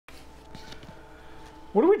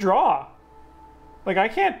What do we draw? Like, I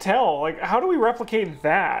can't tell. Like, how do we replicate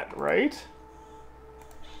that, right?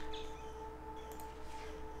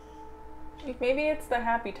 Maybe it's the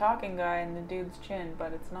happy talking guy in the dude's chin,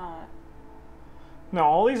 but it's not. No,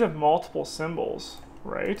 all these have multiple symbols,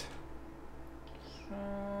 right?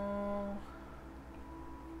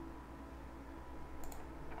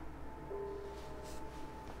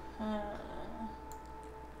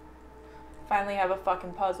 Finally have a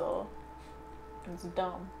fucking puzzle. It's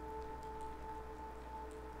dumb.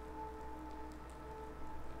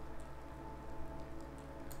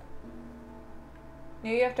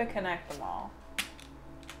 Maybe you have to connect them all.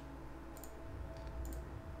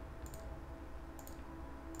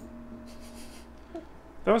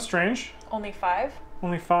 That was strange. Only 5?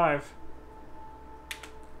 Only 5.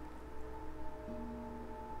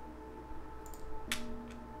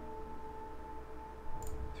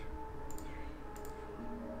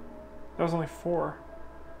 That was only 4.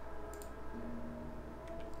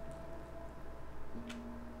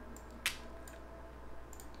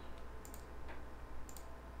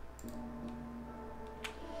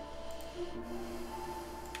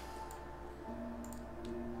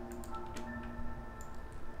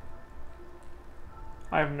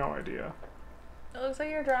 I have no idea. It looks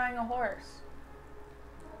like you're drawing a horse.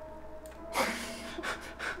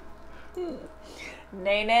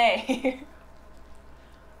 Nay, nay.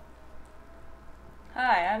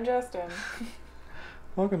 Hi, I'm Justin.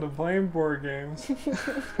 Welcome to playing board games.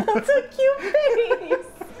 That's a cute face.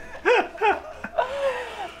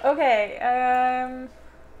 Okay,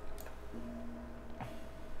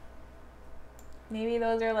 maybe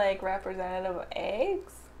those are like representative of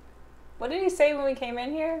eggs? What did he say when we came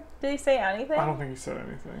in here? Did he say anything? I don't think he said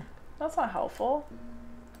anything. That's not helpful.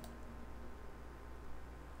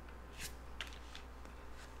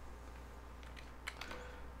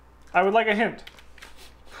 I would like a hint.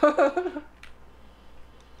 I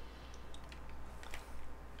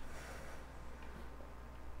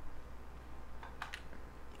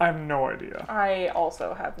have no idea. I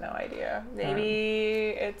also have no idea.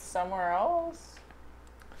 Maybe it's somewhere else?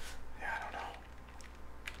 Yeah, I don't know.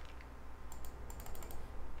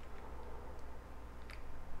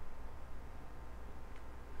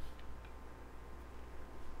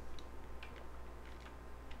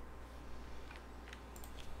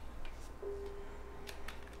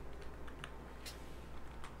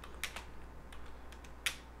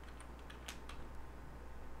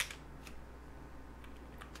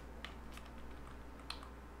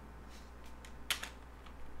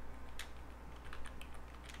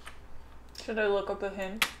 Should I look up a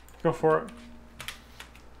hint? Go for it.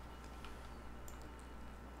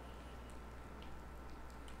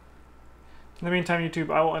 In the meantime,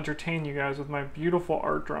 YouTube, I will entertain you guys with my beautiful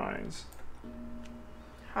art drawings.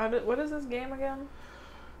 What is this game again?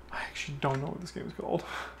 I actually don't know what this game is called.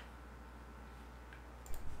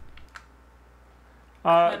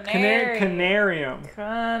 CONARIUM.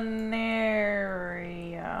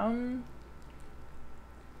 CONARIUM.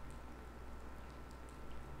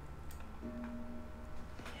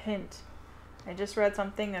 Hint. I just read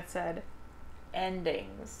something that said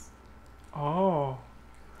endings. Oh.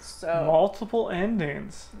 So. Multiple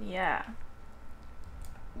endings. Yeah.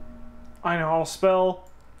 I know, I'll spell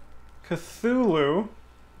Cthulhu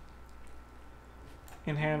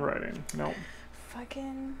in handwriting. Nope.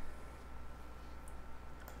 Fucking.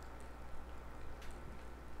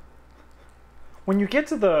 When you get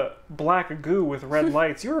to the black goo with red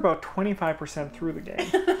lights, you're about 25% through the game.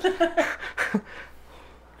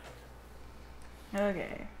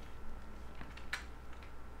 Okay.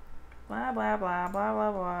 Blah, blah, blah, blah,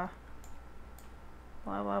 blah, blah.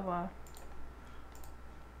 Blah, blah, blah.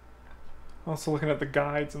 Also looking at the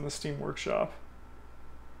guides in the Steam Workshop.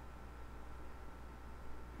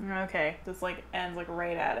 Okay, this like ends like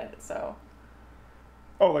right at it, so.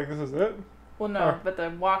 Oh, like this is it? Well, no, but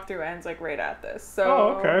the walkthrough ends like right at this, so.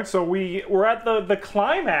 Oh, okay. So we're at the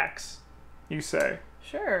climax, you say.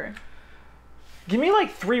 Sure. Give me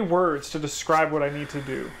like 3 words to describe what I need to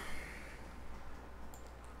do.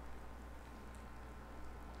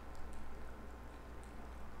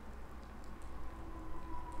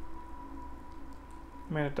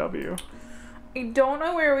 I made a W. I don't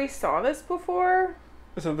know where we saw this before.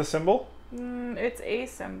 Is it the symbol? It's a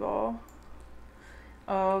symbol.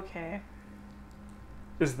 Okay.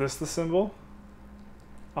 Is this the symbol?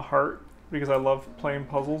 A heart? Because I love playing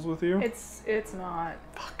puzzles with you? It's not.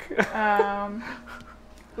 Fuck.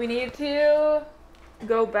 We need to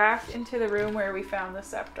go back into the room where we found the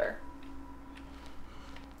scepter.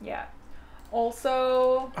 Yeah.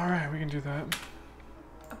 Also, Alright, we can do that.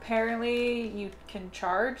 apparently you can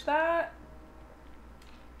charge that.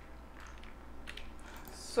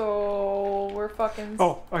 So we're fucking.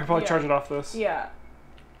 Oh, I can probably charge it off this. Yeah.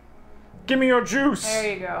 Give me your juice!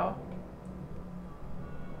 There you go.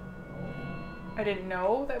 I didn't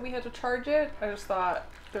know that we had to charge it. I just thought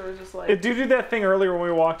there was just like. It did do that thing earlier when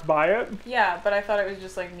we walked by it. Yeah, but I thought it was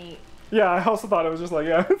just like neat. Yeah, I also thought it was just like,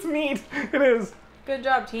 yeah, it's neat. It is. Good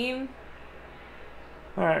job, team.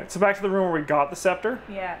 Alright, so back to the room where we got the scepter.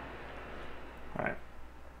 Yeah. Alright.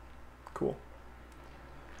 Cool.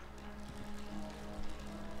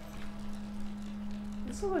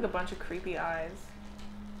 This is like a bunch of creepy eyes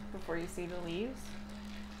before you see the leaves.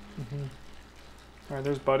 Mm-hmm. Alright,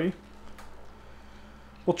 there's Buddy.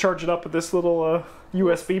 We'll charge it up with this little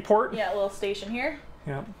USB port. Yeah, a little station here.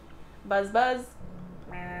 Yeah. Buzz, buzz.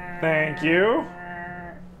 Thank you.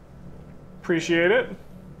 Appreciate it.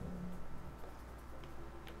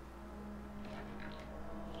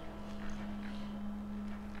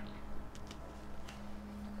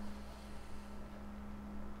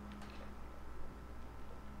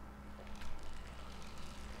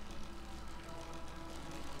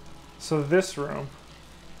 So this room.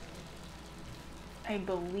 I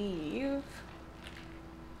believe.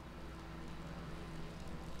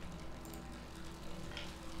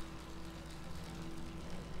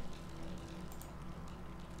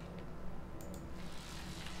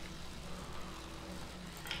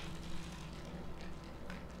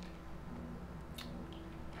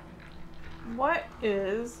 What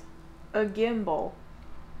is a gimbal?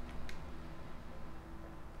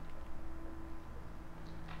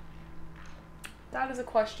 That is a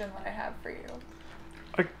question that I have for you.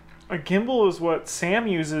 A gimbal is what Sam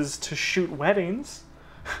uses to shoot weddings.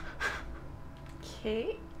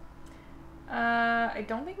 Okay. I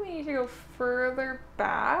don't think we need to go further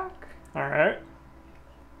back. Alright.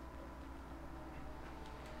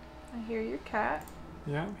 I hear your cat.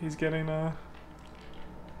 Yeah, he's getting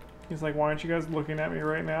he's like, why aren't you guys looking at me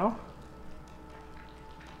right now?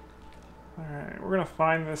 Alright, we're gonna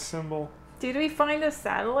find this symbol. Did we find a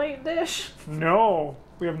satellite dish? No,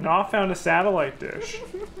 we have not found a satellite dish.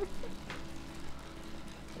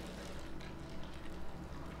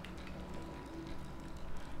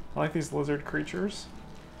 I like these lizard creatures.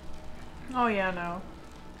 Oh yeah, no.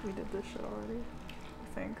 We did this shit already,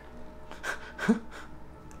 I think.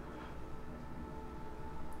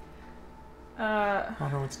 Oh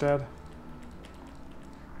no, it's dead.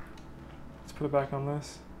 Let's put it back on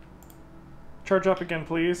this. Charge up again,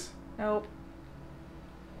 please. Nope.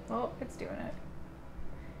 Oh, it's doing it.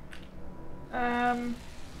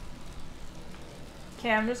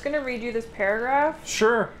 Okay, I'm just gonna read you this paragraph.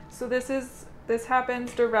 Sure. So this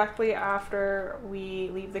happens directly after we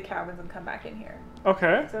leave the cabins and come back in here.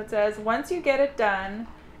 Okay. So it says, once you get it done,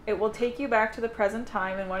 it will take you back to the present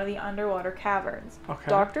time in one of the underwater caverns. Okay.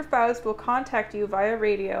 Dr. Faust will contact you via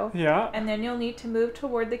radio. Yeah. And then you'll need to move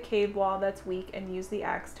toward the cave wall that's weak and use the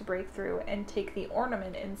axe to break through and take the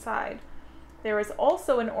ornament inside. There is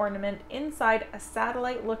also an ornament inside a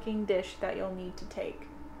satellite-looking dish that you'll need to take.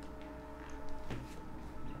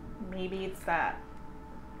 Maybe it's that.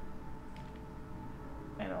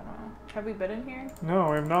 I don't know. Have we been in here? No,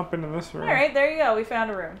 we have not been in this room. Alright, there you go. We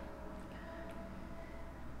found a room.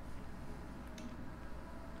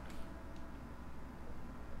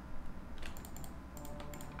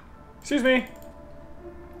 Excuse me.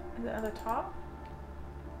 Is it at the top?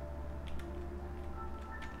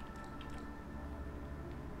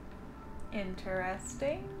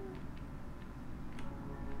 Interesting.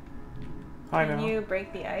 I Can know. you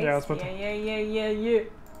break the ice? Yeah, that's what yeah.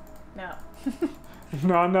 No.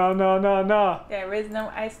 No. There is no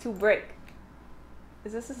ice to break.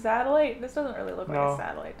 Is this a satellite? This doesn't really look like No. a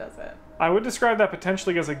satellite, does it? I would describe that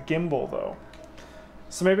potentially as a gimbal, though.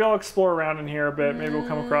 So maybe I'll explore around in here a bit. Maybe we'll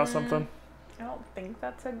come across something. I don't think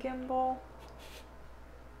that's a gimbal.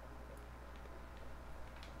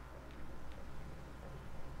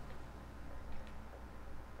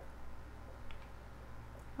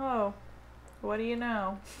 Oh, what do you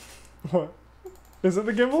know? What? Is it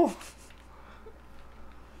the gimbal?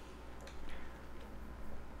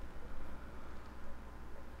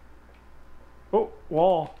 Oh,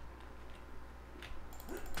 wall.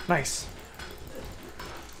 Nice.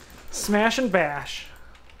 Smash and bash.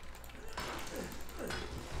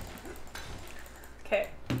 Okay.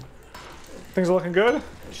 Things are looking good?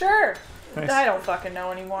 Sure. Nice. I don't fucking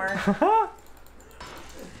know anymore.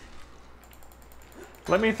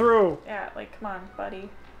 Let me through. Yeah, like, come on, buddy.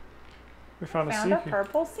 We found a Found a secret.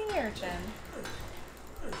 purple sea urchin.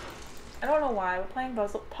 I don't know why, but playing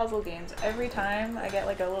puzzle games, every time I get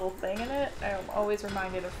like a little thing in it, I'm always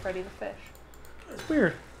reminded of Freddy the Fish. It's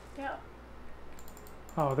weird. Yeah.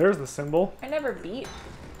 Oh, there's the symbol. I never beat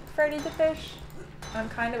Freddy the Fish, I'm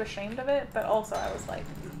kind of ashamed of it, but also I was like,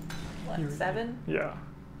 what, You- 7? Yeah.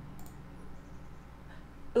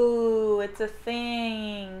 Ooh, it's a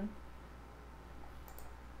thing.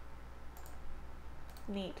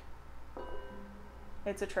 Neat.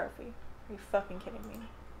 It's a trophy. Are you fucking kidding me?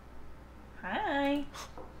 Hi.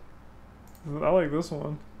 I like this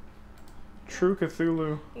one. True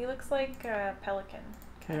Cthulhu. He looks like a pelican.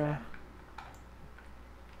 Yeah.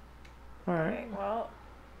 Alright. Okay, well,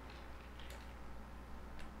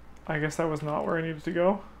 I guess that was not where I needed to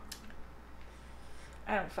go.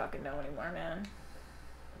 I don't fucking know anymore, man.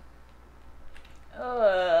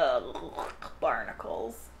 Ugh,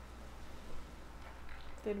 barnacles.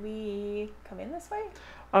 Did we come in this way?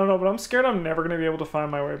 I don't know, but I'm scared I'm never going to be able to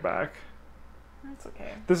find my way back. That's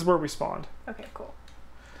okay. This is where we spawned. Okay, cool.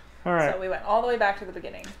 Alright. So we went all the way back to the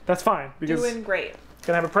beginning. That's fine, because Doing great.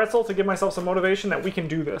 gonna have a pretzel to give myself some motivation that we can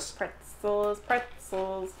do this. Pretzels,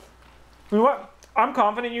 pretzels. You know what? I'm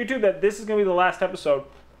confident, YouTube, that this is gonna be the last episode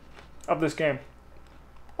of this game.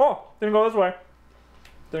 Oh, didn't go this way.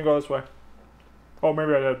 Didn't go this way. Oh,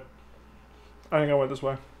 maybe I did. I think I went this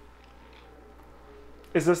way.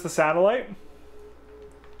 Is this the satellite?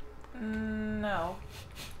 No.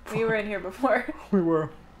 We were in here before. We were.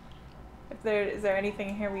 Is there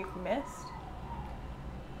anything here we've missed?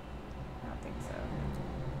 I don't think so.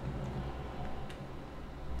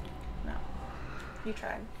 No. You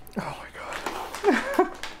tried. Oh my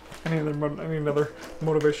god. I need another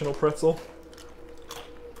motivational pretzel.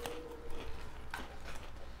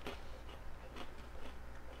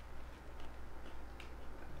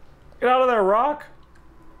 Get out of there, rock!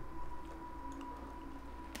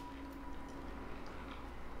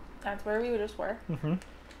 That's where we just were. Mm-hmm.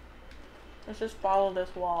 Let's just follow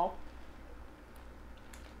this wall.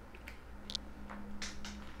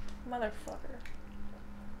 Motherfucker.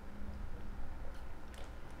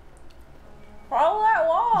 Follow that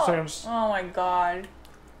wall! So I'm just- Oh my god.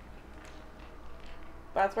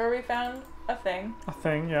 That's where we found a thing. A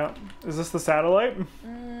thing, yeah. Is this the satellite?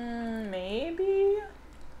 Maybe?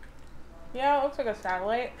 Yeah, it looks like a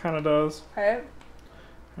satellite. Kinda does. Okay.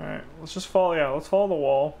 Alright, let's just follow, yeah, let's follow the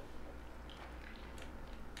wall.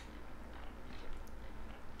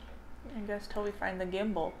 I guess till we find the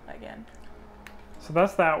gimbal again. So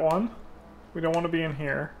that's that one. We don't want to be in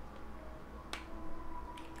here.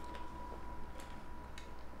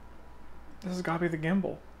 This has got to be the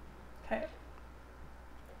gimbal. Okay.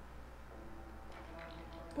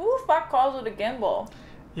 Who the fuck calls it a gimbal?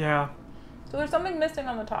 Yeah. So there's something missing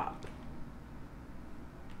on the top.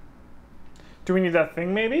 Do we need that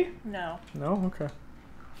thing maybe? No. No? Okay.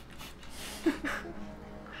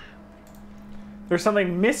 There's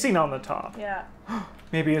something missing on the top. Yeah.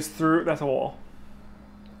 Maybe it's through... That's a wall.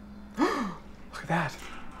 Look at that.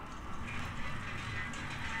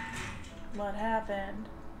 What happened?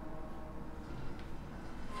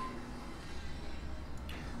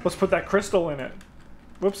 Let's put that crystal in it.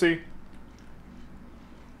 Whoopsie.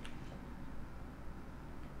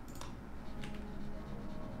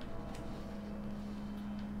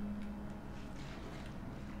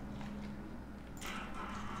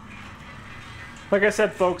 Like I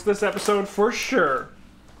said, folks, this episode for sure.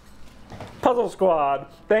 Puzzle Squad.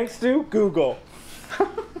 Thanks to Google.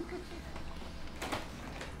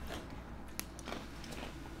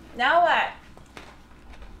 Now what?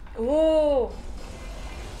 Ooh.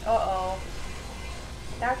 Uh-oh.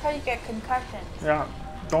 That's how you get concussions. Yeah.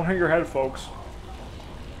 Don't hit your head, folks.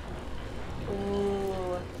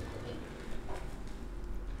 Ooh.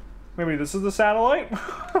 Maybe this is the satellite?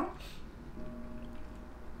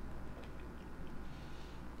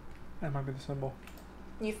 That might be the symbol.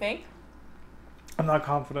 You think? I'm not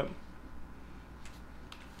confident.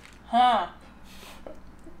 Huh.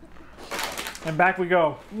 And back we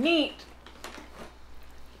go. Neat.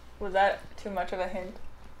 Was that too much of a hint?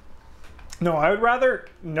 No, I would rather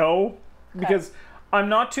know because I'm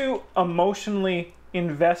not too emotionally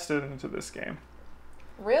invested into this game.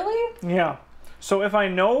 Really? Yeah. So if I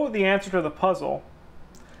know the answer to the puzzle,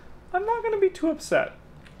 I'm not going to be too upset.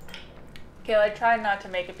 Okay, I tried not to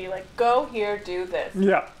make it be like, go here, do this.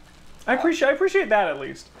 Yeah. I appreciate that at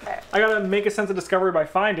least. Okay. I got to make a sense of discovery by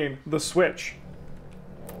finding the switch.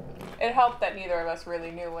 It helped that neither of us really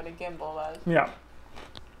knew what a gimbal was. Yeah.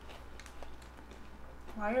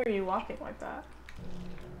 Why are you walking like that?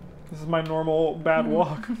 This is my normal bad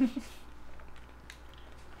walk.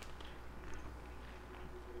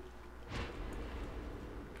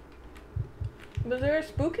 Was there a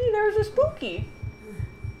spooky? There was a spooky.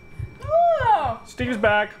 Oh, Steve's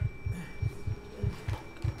back.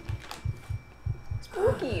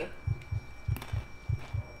 spooky.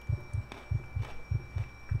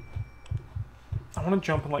 I want to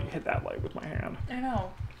jump and like hit that light with my hand. I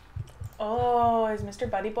know. Oh, is Mr.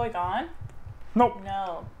 Buddy Boy gone? Nope.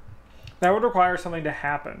 No. That would require something to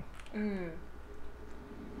happen.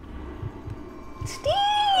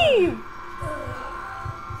 Steve!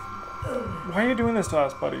 Why are you doing this to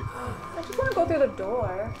us, buddy? I just want to go through the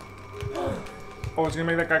door. Oh, it's gonna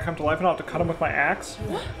make that guy come to life and I'll have to cut him with my axe?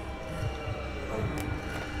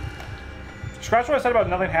 Scratch what I said about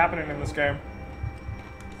nothing happening in this game.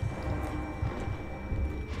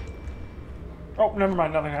 Oh, never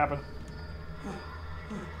mind, nothing happened.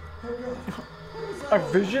 A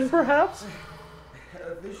vision, perhaps?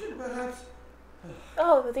 A vision, perhaps?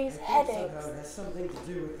 Oh, these Somehow headaches. it has something to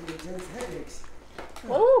do with the intense headaches.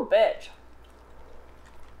 What a little bitch.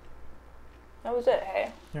 That was it,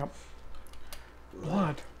 hey? Yep.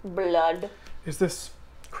 Blood. Blood. Is this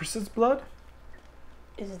Chris's blood?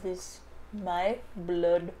 Is this my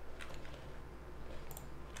blood?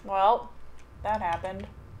 Well, that happened.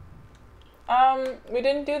 We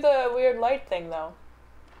didn't do the weird light thing, though.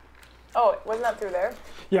 Oh, wasn't that through there?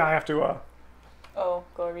 Yeah, I have to, Oh,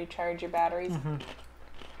 go recharge your batteries.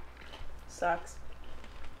 Sucks.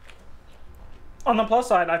 On the plus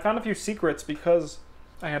side, I found a few secrets because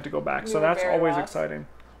I had to go back, so You were that's very always lost. exciting.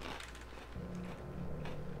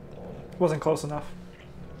 Wasn't close enough.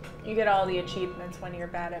 You get all the achievements when you're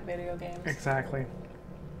bad at video games. Exactly.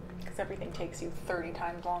 Because everything takes you 30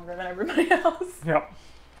 times longer than everybody else. Yep.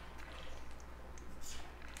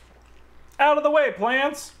 Out of the way,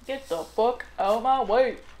 plants! Get the fuck out of my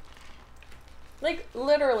way. Like,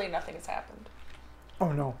 literally nothing has happened.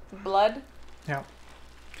 Oh no. Blood? Yeah.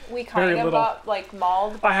 We kind Very of little. got, like,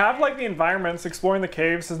 mauled. I have, like, the environments, exploring the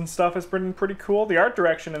caves and stuff has been pretty cool. The art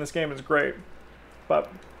direction in this game is great.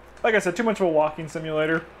 But, like I said, too much of a walking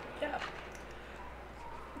simulator. Yeah.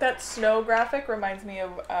 That snow graphic reminds me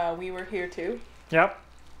of We Were Here Too. Yep.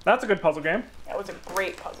 That's a good puzzle game. That was a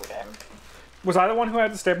great puzzle game. Was I the one who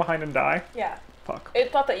had to stay behind and die? Yeah. Fuck.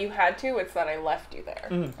 It's not that you had to, it's that I left you there.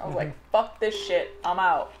 I was like, fuck this shit, I'm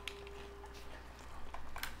out.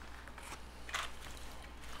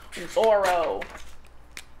 Zorro.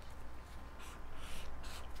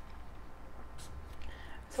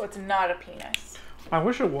 So it's not a penis. I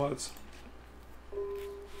wish it was. Do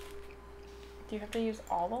you have to use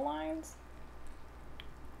all the lines?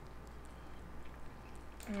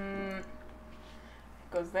 It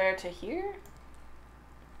goes there to here?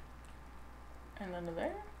 And then to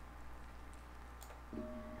there?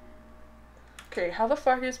 Okay, how the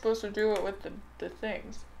fuck are you supposed to do it with the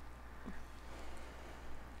things?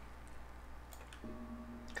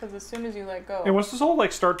 Because as soon as you let go... Hey, what's this whole,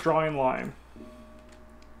 like, start drawing line?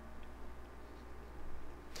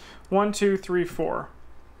 1, 2, 3, 4.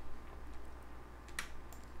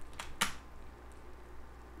 Oh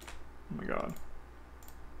my god.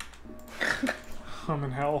 I'm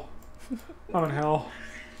in hell. I'm in hell.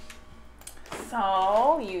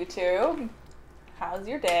 So, YouTube, how's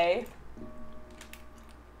your day?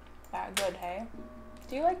 That good, hey?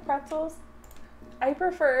 Do you like pretzels? I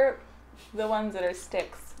prefer the ones that are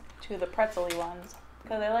sticks to the pretzel-y ones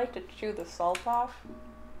because I like to chew the salt off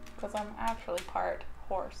because I'm actually part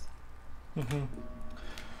horse. I don't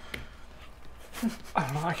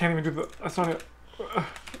know, I can't even do the... That's not it.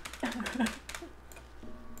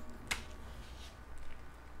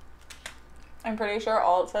 I'm pretty sure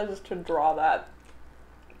all it says is to draw that.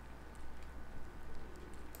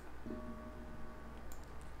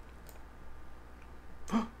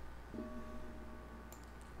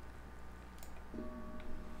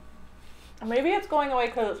 Maybe it's going away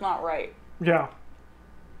because it's not right. Yeah.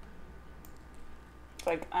 It's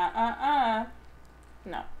like,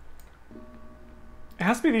 No. It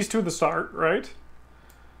has to be these two at the start, right?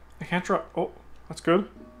 I can't draw... Oh, that's good.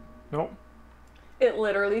 Nope. It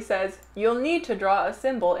literally says, you'll need to draw a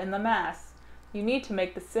symbol in the mass. You need to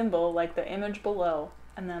make the symbol like the image below.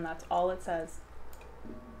 And then that's all it says.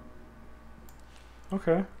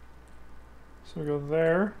 Okay. So we go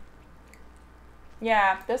there.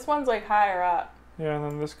 Yeah, this one's like higher up. Yeah, and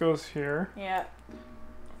then this goes here. Yeah.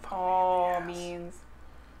 Oh, beans.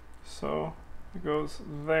 So it goes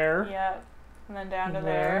there. Yeah. And then down to And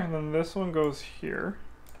there. then this one goes here.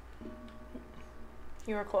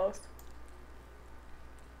 You were close.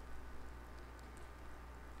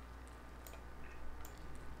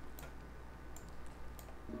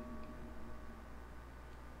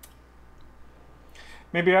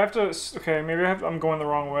 Maybe I have to... Okay, maybe I'm going the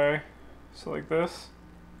wrong way. So like this.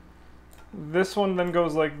 This one then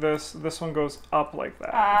goes like this. This one goes up like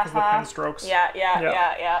that. Because the pen strokes.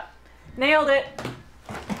 Yeah. Nailed it.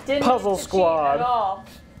 Didn't Puzzle need to cheat Squad. at all.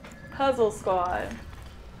 Puzzle Squad.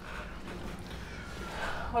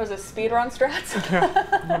 What is it, speedrun strats?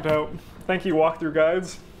 Yeah, no doubt. Thank you, walkthrough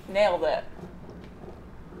guides. Nailed it.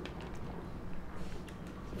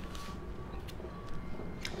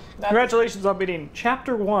 Congratulations on beating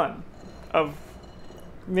Chapter 1 of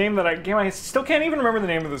game I still can't even remember the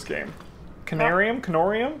name of this game. CONARIUM?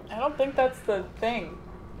 CONARIUM? I don't think that's the thing.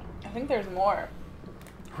 I think there's more.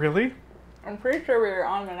 Really? I'm pretty sure we're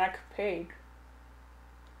on the next page.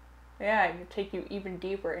 Yeah, it take you even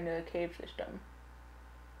deeper into the cave system.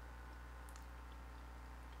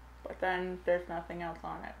 But then there's nothing else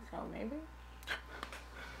on it, so maybe?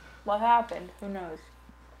 What happened? Who knows?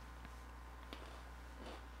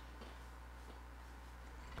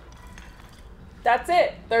 That's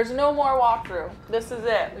it. There's no more walkthrough. This is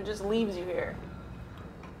it. It just leaves you here.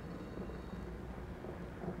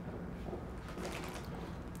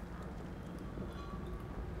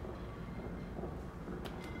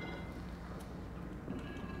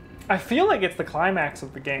 I feel like it's the climax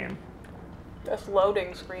of the game. This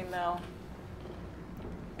loading screen, though.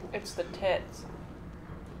 It's the tits.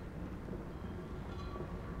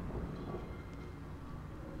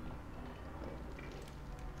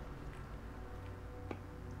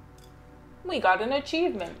 We got an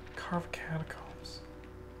achievement. Carved catacombs.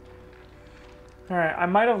 Alright, I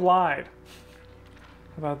might have lied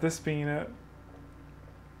about this being it.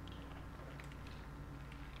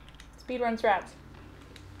 Speedrun strats.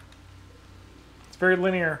 It's very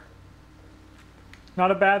linear.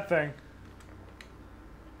 Not a bad thing.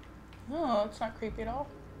 Oh, it's not creepy at all.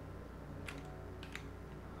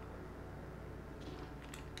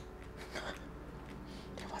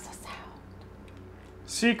 There was a sound.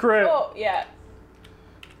 Secret! Oh, yeah.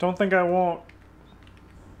 Don't think I won't.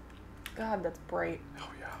 God, that's bright. Oh,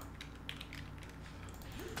 yeah.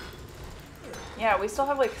 Yeah, we still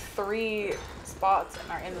have like 3 spots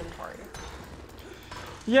in our inventory.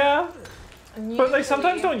 Yeah, And but they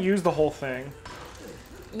sometimes usually- don't use the whole thing.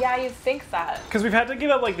 Yeah, you'd think that. Because we've had to give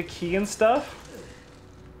up, like, the key and stuff.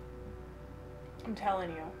 I'm telling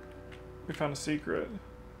you. We found a secret.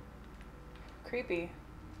 Creepy.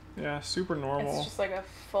 Yeah, super normal. It's just like a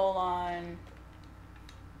full-on...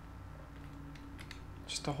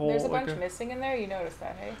 Just a whole, There's a like bunch missing in there. You noticed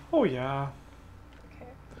that, hey? Oh, yeah. Okay.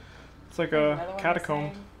 It's like There's a another one catacomb.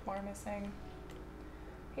 missing, more missing.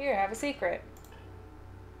 Here, have a secret.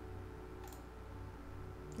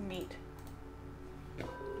 Neat.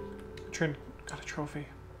 Trin got a trophy.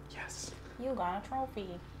 Yes. You got a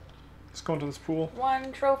trophy. Let's go into this pool.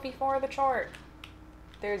 1 trophy for the chart.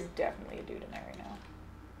 There's definitely a dude in there right now.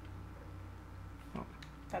 Oh.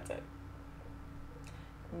 That's it.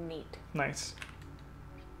 Neat. Nice.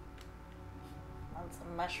 Want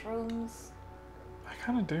some mushrooms? I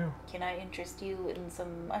kind of do. Can I interest you in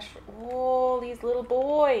some mushroom? Oh, these little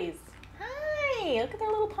boys. Hi, look at their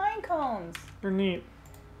little pine cones. They're neat.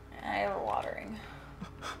 They're watering.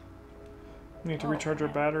 We need to Oh, recharge our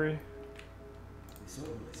man. battery. This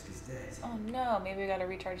obelisk is dead. Oh no, maybe we gotta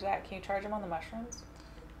recharge that. Can you charge them on the mushrooms?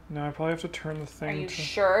 No, I probably have to turn the thing Are you to...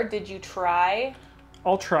 sure? Did you try?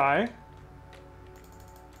 I'll try.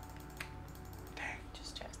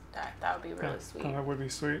 Just that would be really sweet. Oh, that would be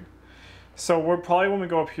sweet. So we're probably, when we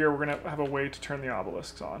go up here, we're going to have a way to turn the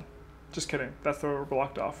obelisks on. Just kidding. That's where we're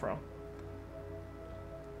blocked off from.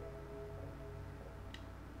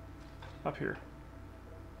 Up here.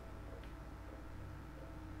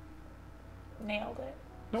 Nailed it.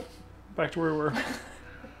 Nope. Back to where we were.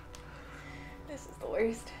 This is the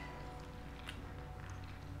worst.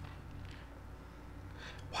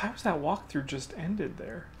 Why was that walkthrough just ended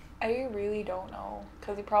there? I really don't know.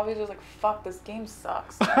 Because he probably just like, fuck, this game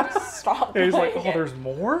sucks. Just stop And he's like, playing oh, it. there's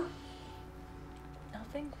more?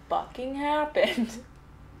 Nothing fucking happened.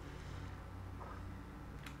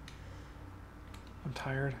 I'm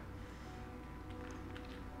tired.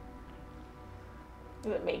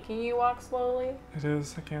 Is it making you walk slowly? It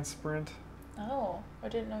is. I can't sprint. Oh, I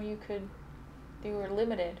didn't know you could. You were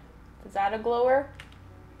limited. Is that a glower?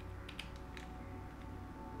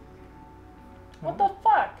 What the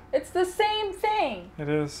fuck? It's the same thing. It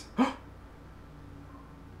is.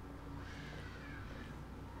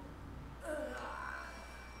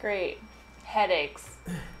 Great. Headaches.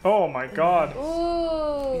 Oh my god. It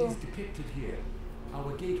Ooh. is depicted here,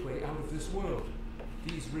 our gateway out of this world.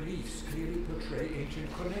 These reliefs clearly portray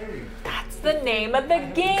ancient CONARIUM. That's the name of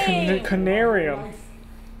the game. CONARIUM. Life.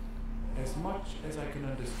 As much as I can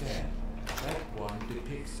understand, that one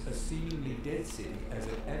depicts a seemingly dead city as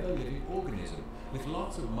an ever-living organism with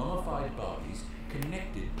lots of mummified bodies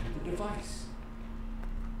connected to the device.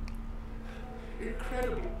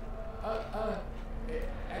 Incredible.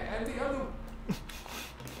 And the other...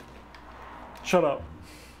 Shut up.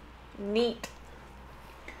 Neat.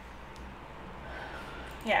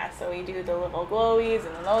 Yeah, so we do the little glowies,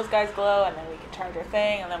 and then those guys glow, and then we can charge our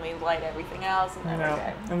thing, and then we light everything else, and then we're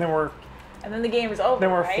Yeah. good. And then the game is over.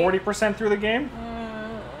 then we're right? 40% through the game.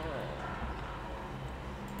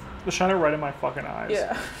 Just shine it right in my fucking eyes.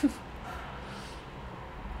 Yeah.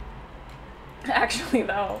 Actually,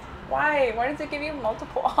 though, why? Why does it give you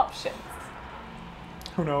multiple options?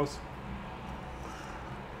 Who knows?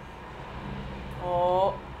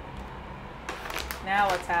 Oh. Now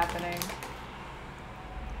what's happening?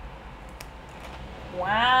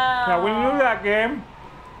 Wow. Now we knew that game.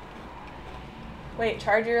 Wait,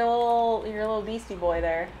 charge your little beastie boy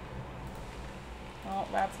there. Oh,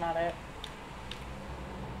 that's not it.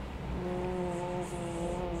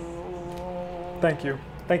 Thank you,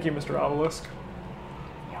 Mr. Obelisk.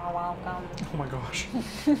 You're welcome. Oh my gosh.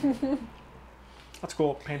 That's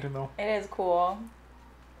cool painting though. It is cool.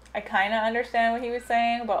 I kind of understand what he was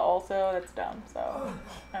saying, but also that's dumb, so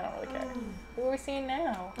I don't really care. What are we seeing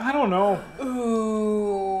now? I don't know.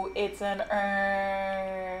 Ooh, it's an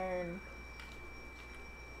urn.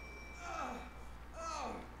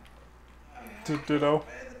 Ditto.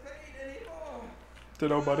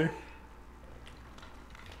 Ditto, buddy.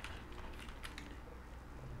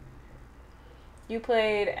 You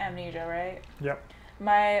played Amnesia, right? Yep.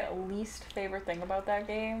 My least favorite thing about that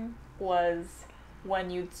game was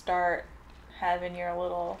when you'd start having your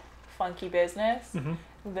little funky business,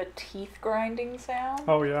 the teeth grinding sound.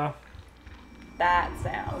 Oh yeah. That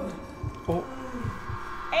sound. Oh.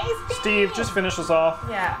 Hey, Steve! Steve, just finish us off.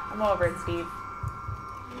 Yeah, I'm over it, Steve.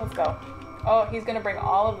 Let's go. Oh, he's gonna bring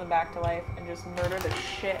all of them back to life and just murder the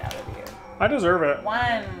shit out of you. I deserve it.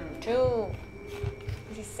 1, 2.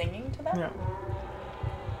 Is he singing to them? Yeah.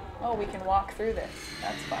 Oh, we can walk through this.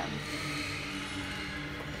 That's fun.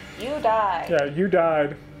 You died. Yeah, you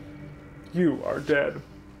died. You are dead.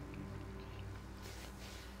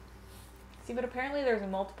 See, but apparently there's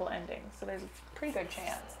multiple endings, so there's a pretty good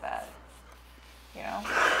chance that, you know,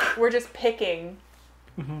 we're just picking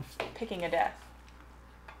a death.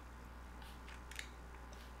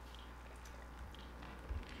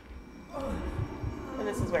 But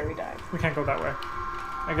this is where we died. We can't go that way.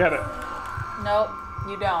 I get it. Nope,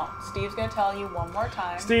 you don't. Steve's gonna tell you one more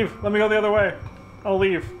time. Steve, let me go the other way. I'll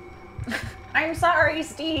leave. I'm sorry,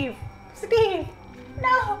 Steve. Steve,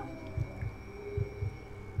 no.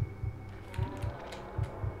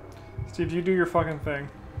 Steve, you do your fucking thing.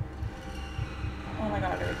 Oh my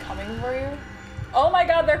god, are they coming for you? Oh my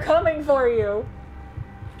god, they're coming for you.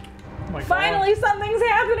 Oh my god. Finally, something's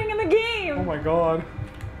happening in the game. Oh my god.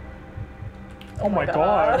 Oh my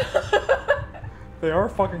god. They are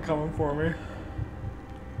fucking coming for me.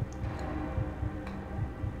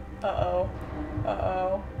 Uh-oh.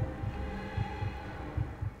 Uh-oh.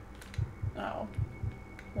 Oh.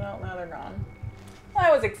 Well, now they're gone. Well,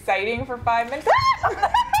 that was exciting for 5 minutes.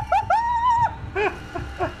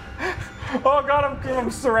 Oh god, I'm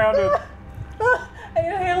surrounded. I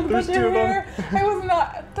inhaled a There's bunch two of of them. air. I was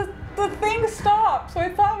not... The thing stopped, so I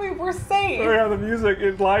thought we were safe. Oh yeah, the music,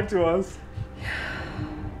 it lied to us.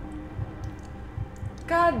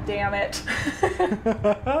 God damn it.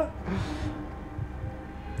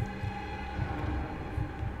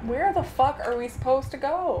 Where the fuck are we supposed to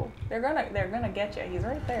go? They're gonna get you. He's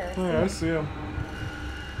right there. Oh, yeah, I see him.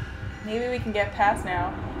 Maybe we can get past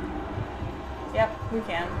now. Yep, we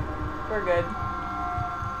can. We're good.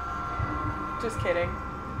 Just kidding.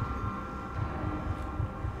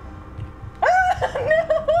 Ah,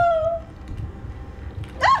 no!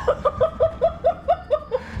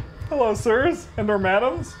 Hello, sirs and or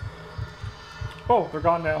madams. Oh, they're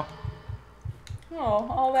gone now. Oh,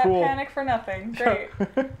 all that Cool. panic for nothing. Great.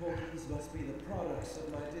 These must be the products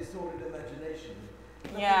of my disordered imagination.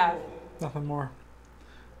 Yeah. Nothing more.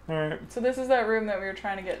 Alright. So this is that room that we were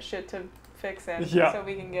trying to get shit to fix in, Yeah. so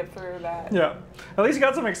we can get through that. Yeah. At least you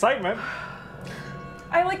got some excitement.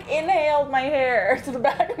 I like inhaled my hair to the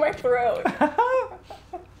back of my throat.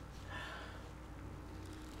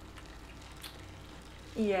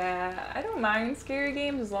 Yeah, I don't mind scary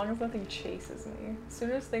games as long as nothing chases me. As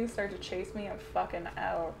soon as things start to chase me, I'm fucking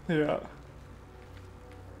out. Yeah.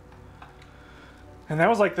 And that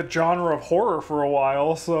was like the genre of horror for a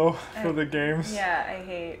while, so for the games. Yeah, I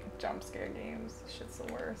hate jump scare games. Shit's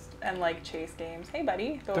the worst. And like chase games. Hey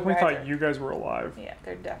buddy. Those Definitely guys thought are- you guys were alive. Yeah,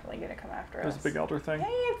 they're definitely gonna come after There's us. a big elder thing. Hey,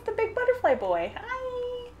 it's the big butterfly boy.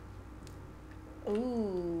 Hi.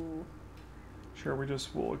 Ooh. Sure, we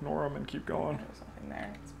just will ignore them and keep going. There's nothing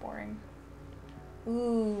there. It's boring.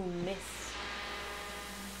 Ooh, miss.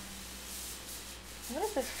 What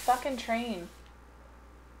is this fucking train?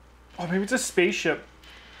 Oh, maybe it's a spaceship.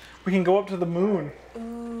 We can go up to the moon.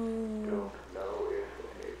 Ooh. Don't know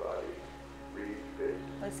if anybody reads this.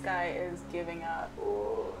 This guy is giving up.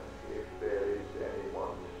 Or if there is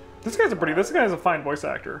anyone. This guy's a fine voice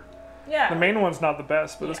actor. Yeah. The main one's not the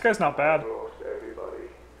best, but this guy's not bad. I lost everybody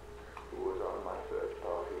who was on my search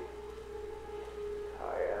party.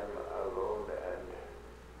 I am alone and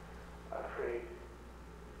afraid.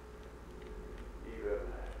 Even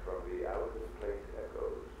from the out of place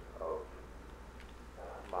echoes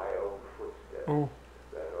of my own footsteps. Oh,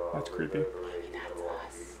 that are that's creepy. reverberating along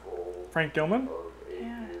the halls Frank Gilman? of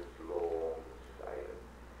Yeah. ages-long silence.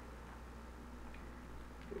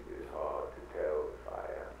 It is hard to tell if I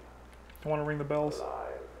am I want to ring the bells.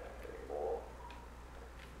 alive anymore.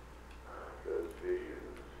 Those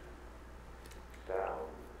visions,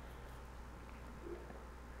 sounds,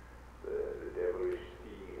 the devilish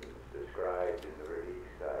themes described in the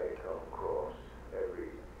release I come across every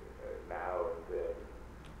now and then.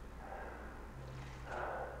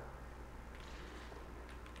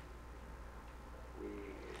 We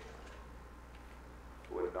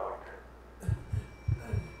would not.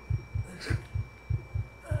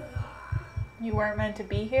 You weren't meant to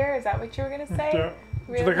be here? Is that what you were gonna say? Yeah.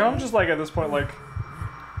 Really? Like, I'm just like, at this point, like,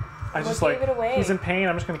 I What just gave like, it away? he's in pain,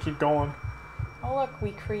 I'm just gonna keep going. Oh look,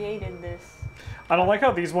 we created this. I don't like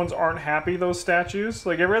how these ones aren't happy, those statues.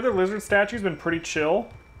 Like, every other lizard statue's been pretty chill.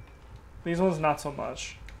 These ones, not so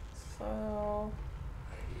much. So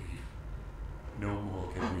No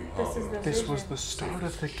more can we This harbor is the This was vision. the start of the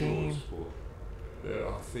safest game. shores, for there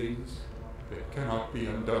are things that cannot be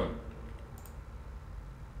undone.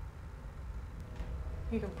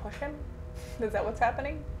 you can push him? Is that what's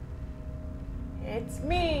happening? It's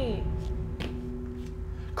me!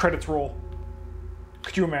 Credits roll.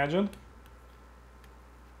 Could you imagine?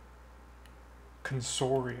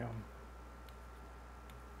 Consorium.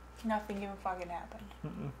 Nothing even fucking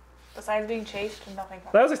happened. Besides being chased, nothing That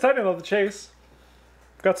happened. was exciting though, the chase.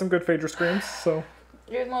 Got some good Phaedra screams, so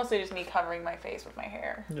It was mostly just me covering my face with my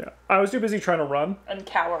hair yeah. I was too busy trying to run. and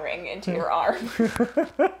cowering into your arm.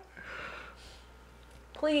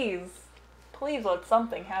 Please. Please let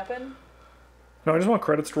something happen. No, I just want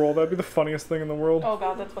credits to roll. That'd be the funniest thing in the world. Oh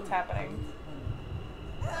god, that's what's happening.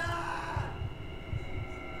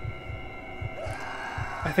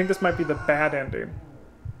 I think this might be the bad ending.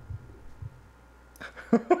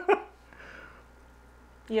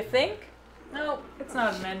 You think? No, it's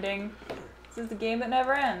not an ending. This is the game that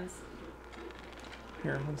never ends.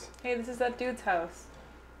 Here, let's. Hey, this is that dude's house.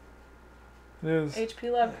 It is. H.P.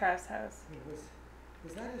 Lovecraft's house.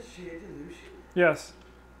 Was that a sheer delusion? Yes.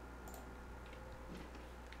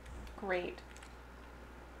 Great.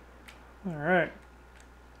 Alright.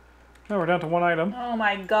 Now we're down to one item. Oh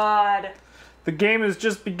my god. The game has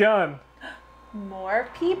just begun. More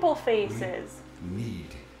people faces. Need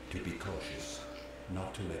to be cautious,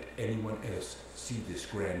 not to let anyone else see this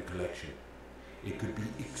grand collection. It could be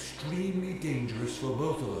extremely dangerous for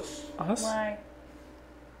both of us. Us? Why?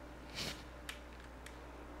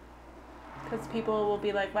 Because people will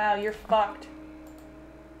be like, wow, you're fucked.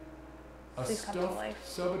 A Please come to stuffed life.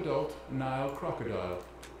 subadult Nile crocodile.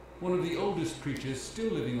 One of the oldest creatures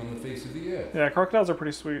still living on the face of the earth. Yeah, crocodiles are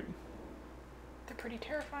pretty sweet. They're pretty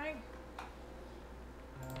terrifying.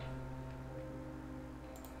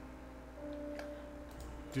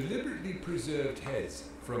 Deliberately preserved heads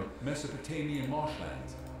from Mesopotamian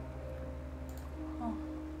marshlands. Oh.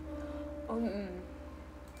 Mm-mm.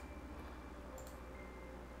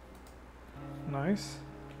 Nice.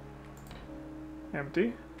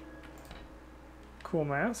 Empty. Cool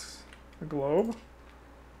masks. A globe.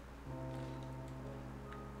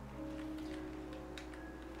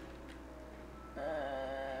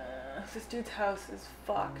 This dude's house is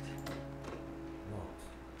fucked.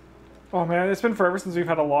 Oh man, it's been forever since we've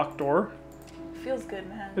had a locked door. Feels good,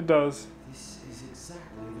 man. It does. This is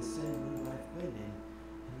exactly the same room I've been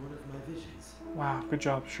in one of my visions. Wow, good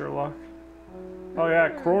job, Sherlock. Oh yeah,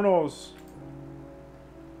 Kronos.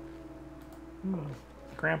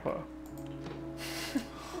 Grandpa.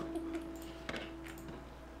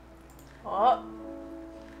 Oh.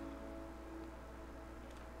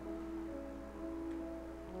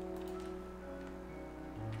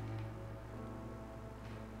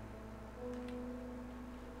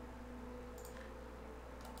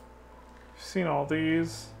 Seen all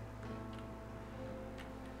these.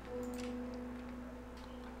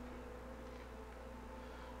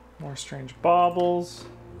 More strange baubles.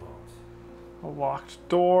 A locked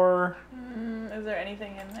door. Is there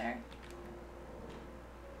anything in there?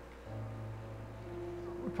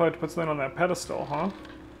 We probably have to put something on that pedestal, huh?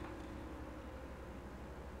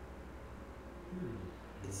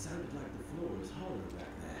 It sounded like the floor was hollow back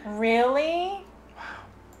there. Really?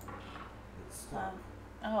 It stopped.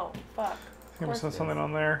 Oh, fuck. think I saw something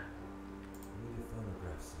on there. I need a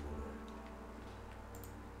phonograph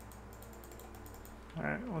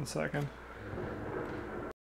somewhere. Alright, 1 second.